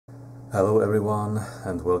Hello everyone,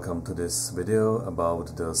 and welcome to this video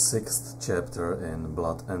about the 6th chapter in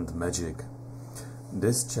Blood and Magic.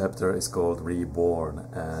 This chapter is called Reborn,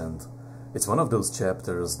 and it's one of those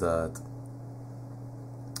chapters that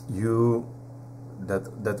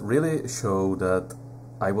really show that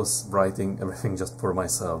I was writing everything just for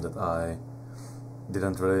myself, that I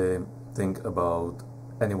didn't really think about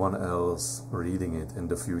anyone else reading it in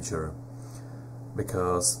the future,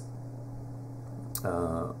 because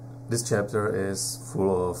this chapter is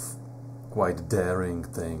full of quite daring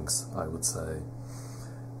things, I would say,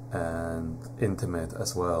 and intimate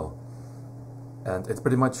as well. And it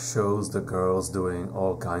pretty much shows the girls doing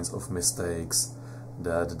all kinds of mistakes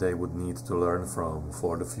that they would need to learn from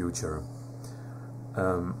for the future.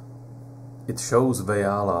 It shows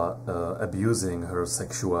Veala abusing her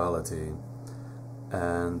sexuality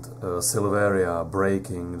and Silveria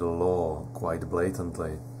breaking the law quite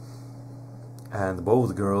blatantly. And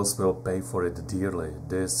both girls will pay for it dearly.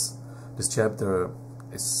 This chapter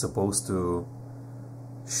is supposed to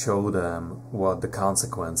show them what the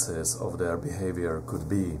consequences of their behavior could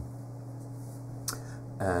be,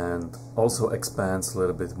 and also expands a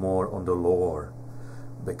little bit more on the lore,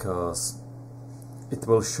 because it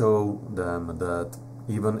will show them that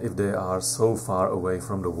even if they are so far away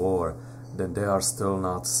from the war, then they are still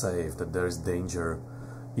not safe, that there is danger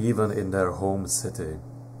even in their home city.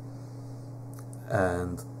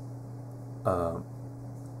 And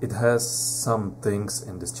it has some things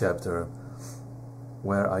in this chapter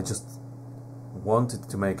where I just wanted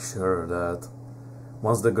to make sure that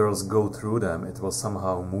once the girls go through them, it will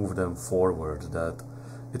somehow move them forward, that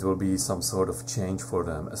it will be some sort of change for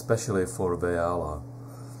them, especially for Veala.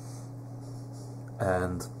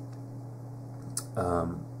 And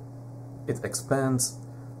it expands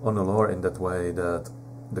on the lore in that way that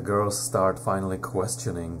the girls start finally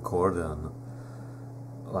questioning Corden.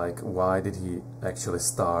 Like, why did he actually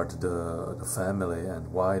start the family, and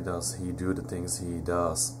why does he do the things he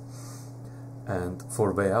does? And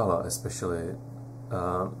for Veala especially,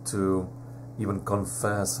 to even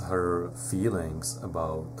confess her feelings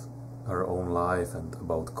about her own life and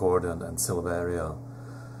about Corden and Silveria,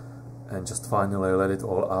 and just finally let it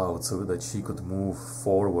all out so that she could move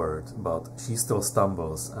forward, but she still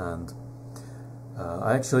stumbles. And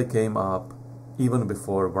I actually came up, even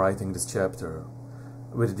before writing this chapter,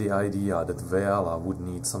 with the idea that Veala would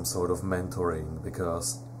need some sort of mentoring,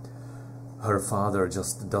 because her father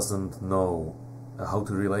just doesn't know how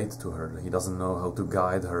to relate to her. He doesn't know how to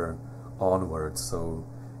guide her onward, so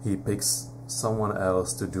he picks someone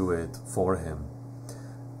else to do it for him,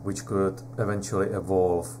 which could eventually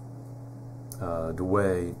evolve the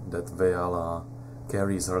way that Veala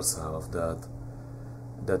carries herself, that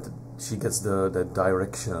she gets that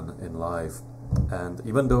direction in life. And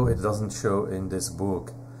even though it doesn't show in this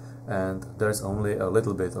book, and there's only a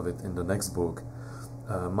little bit of it in the next book,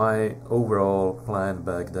 my overall plan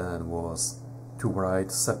back then was to write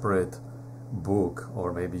a separate book,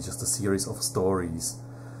 or maybe just a series of stories,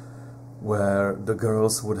 where the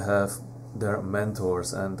girls would have their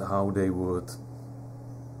mentors and how they would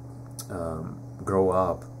grow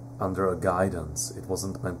up under a guidance. It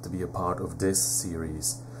wasn't meant to be a part of this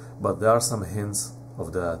series, but there are some hints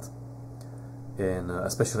of that,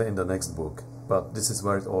 especially in the next book. But this is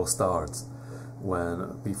where it all starts,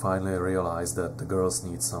 when we finally realize that the girls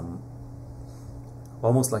need some,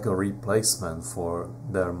 almost like a replacement for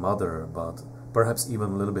their mother, but perhaps even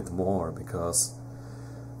a little bit more, because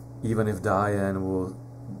even if Diane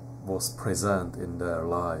was present in their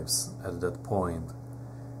lives at that point,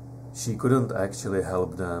 she couldn't actually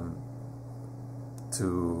help them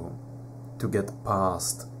to get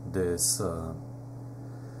past this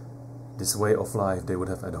way of life they would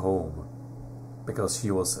have at home, because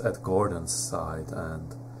she was at Gordon's side,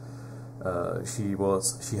 and she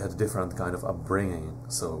had a different kind of upbringing,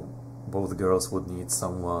 so both girls would need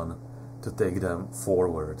someone to take them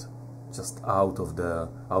forward, just out of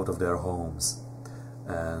their homes,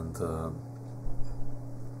 and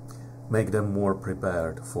make them more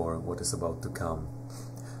prepared for what is about to come.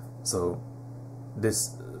 So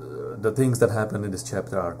the things that happen in this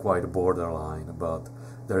chapter are quite borderline, but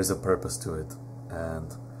there is a purpose to it,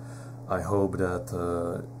 and I hope that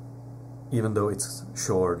even though it's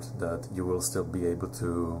short, that you will still be able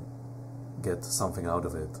to get something out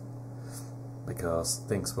of it, because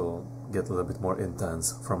things will get a little bit more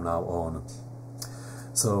intense from now on.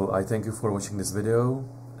 So I thank you for watching this video,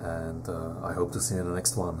 and I hope to see you in the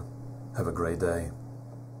next one. Have a great day.